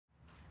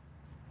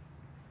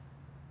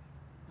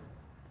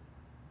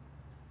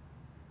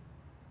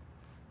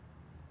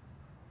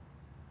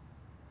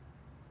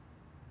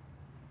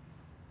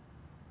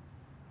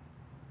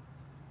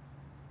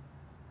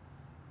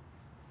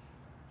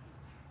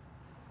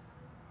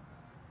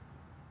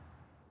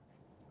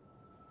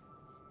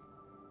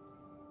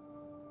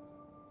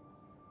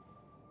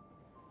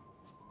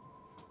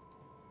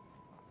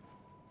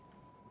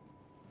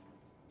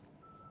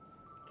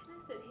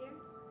sit here?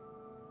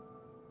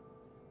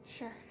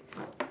 Sure.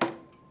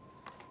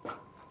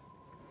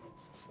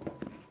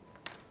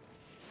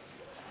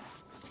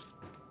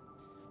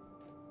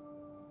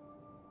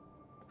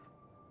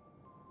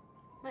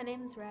 My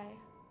name's Ray.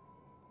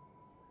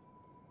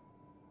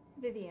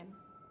 Vivian.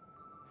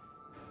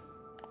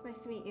 It's nice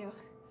to meet you.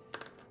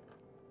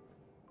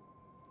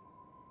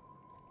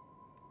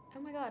 Oh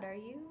my god, are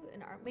you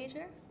an art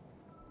major?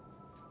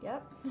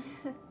 Yep.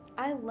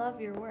 I love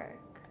your work.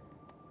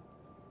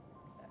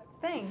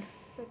 Thanks.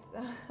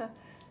 That's,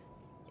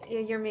 yeah,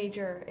 your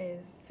major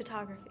is...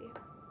 Photography.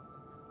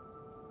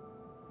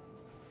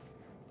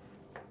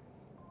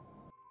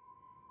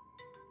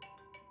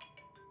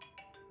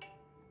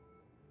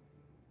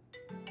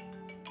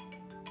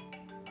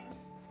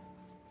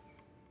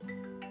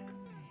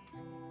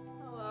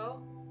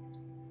 Hello.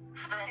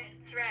 Hi,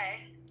 it's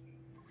Ray.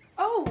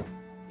 Oh,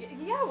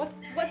 yeah.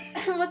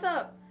 What's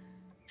up?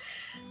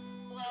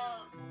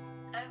 Well,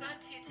 I've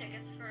got 2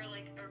 tickets for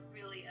like a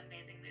really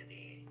amazing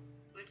movie.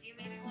 Would you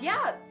maybe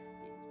want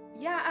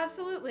Yeah,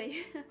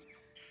 absolutely.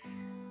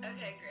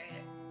 Okay,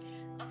 great.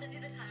 I'll send you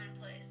the time and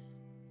place.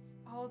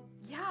 I'll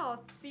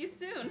see you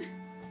soon.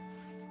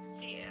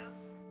 See you.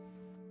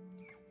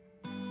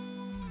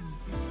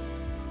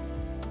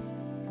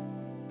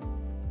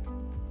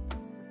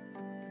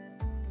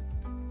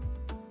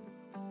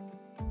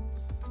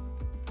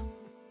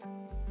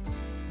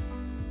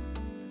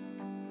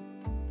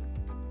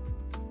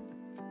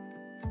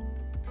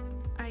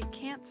 I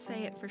can't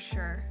say it for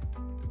sure.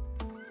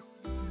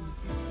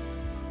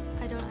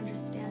 I don't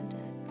understand it.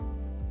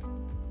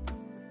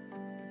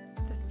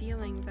 The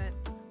feeling that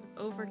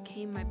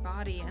overcame my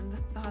body and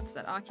the thoughts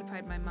that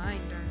occupied my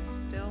mind are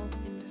still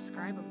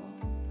indescribable.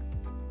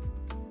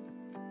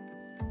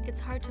 It's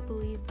hard to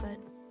believe, but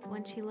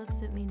when she looks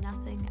at me,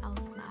 nothing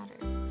else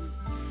matters.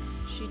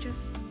 She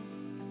just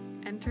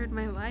entered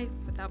my life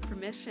without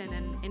permission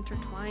and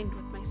intertwined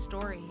with my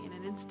story in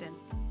an instant.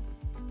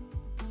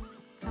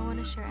 I want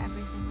to share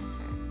everything with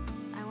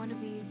her. I want to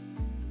be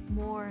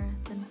more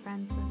than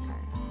friends with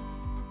her.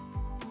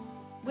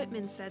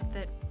 Whitman said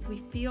that we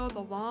feel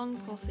the long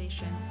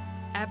pulsation,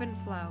 ebb and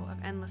flow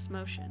of endless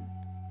motion,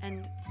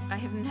 and I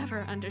have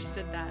never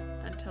understood that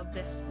until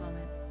this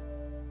moment.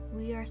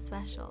 We are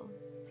special,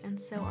 and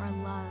so our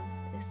love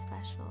is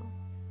special.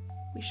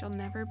 We shall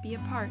never be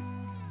apart.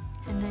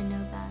 And I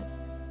know that.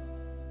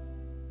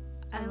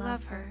 I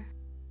love her.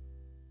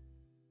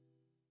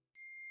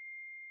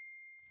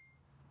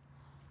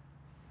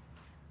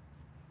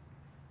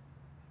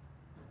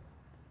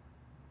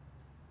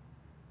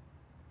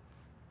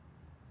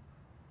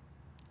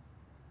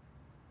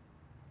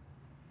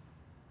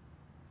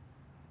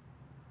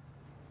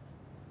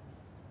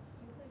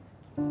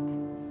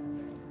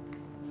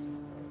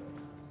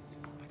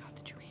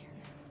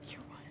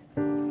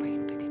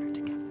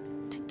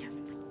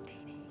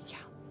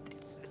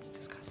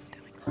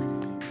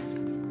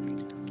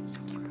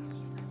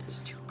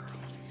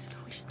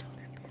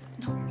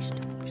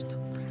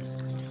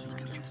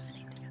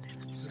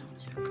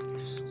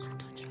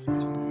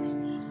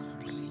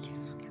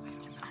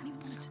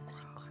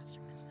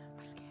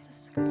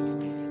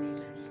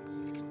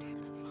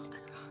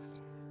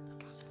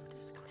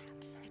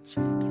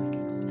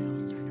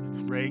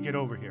 Ray, get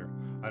over here.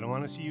 I don't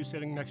want to see you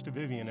sitting next to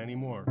Vivian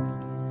anymore.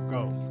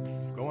 Go.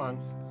 Go on.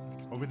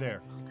 Over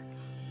there.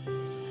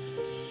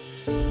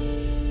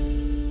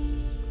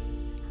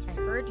 I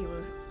heard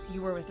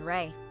you were with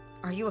Ray.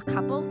 Are you a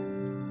couple?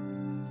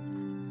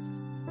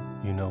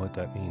 You know what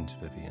that means,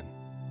 Vivian.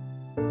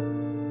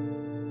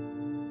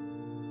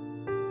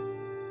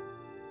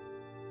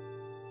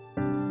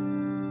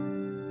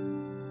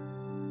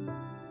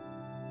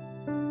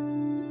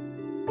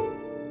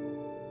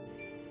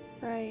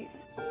 Right.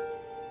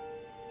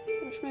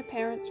 I wish my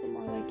parents were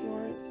more like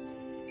yours.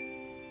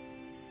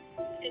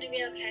 It's gonna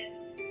be okay.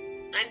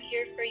 I'm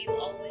here for you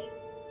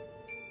always.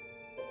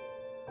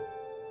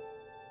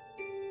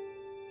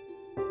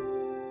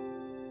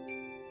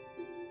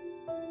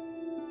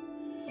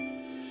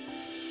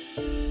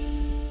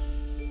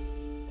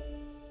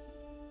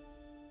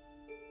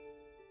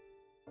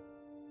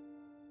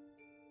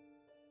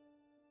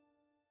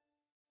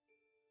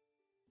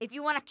 If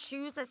you want to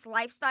choose this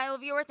lifestyle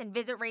of yours and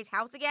visit Ray's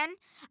house again,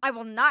 I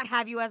will not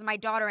have you as my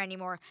daughter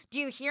anymore. Do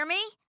you hear me?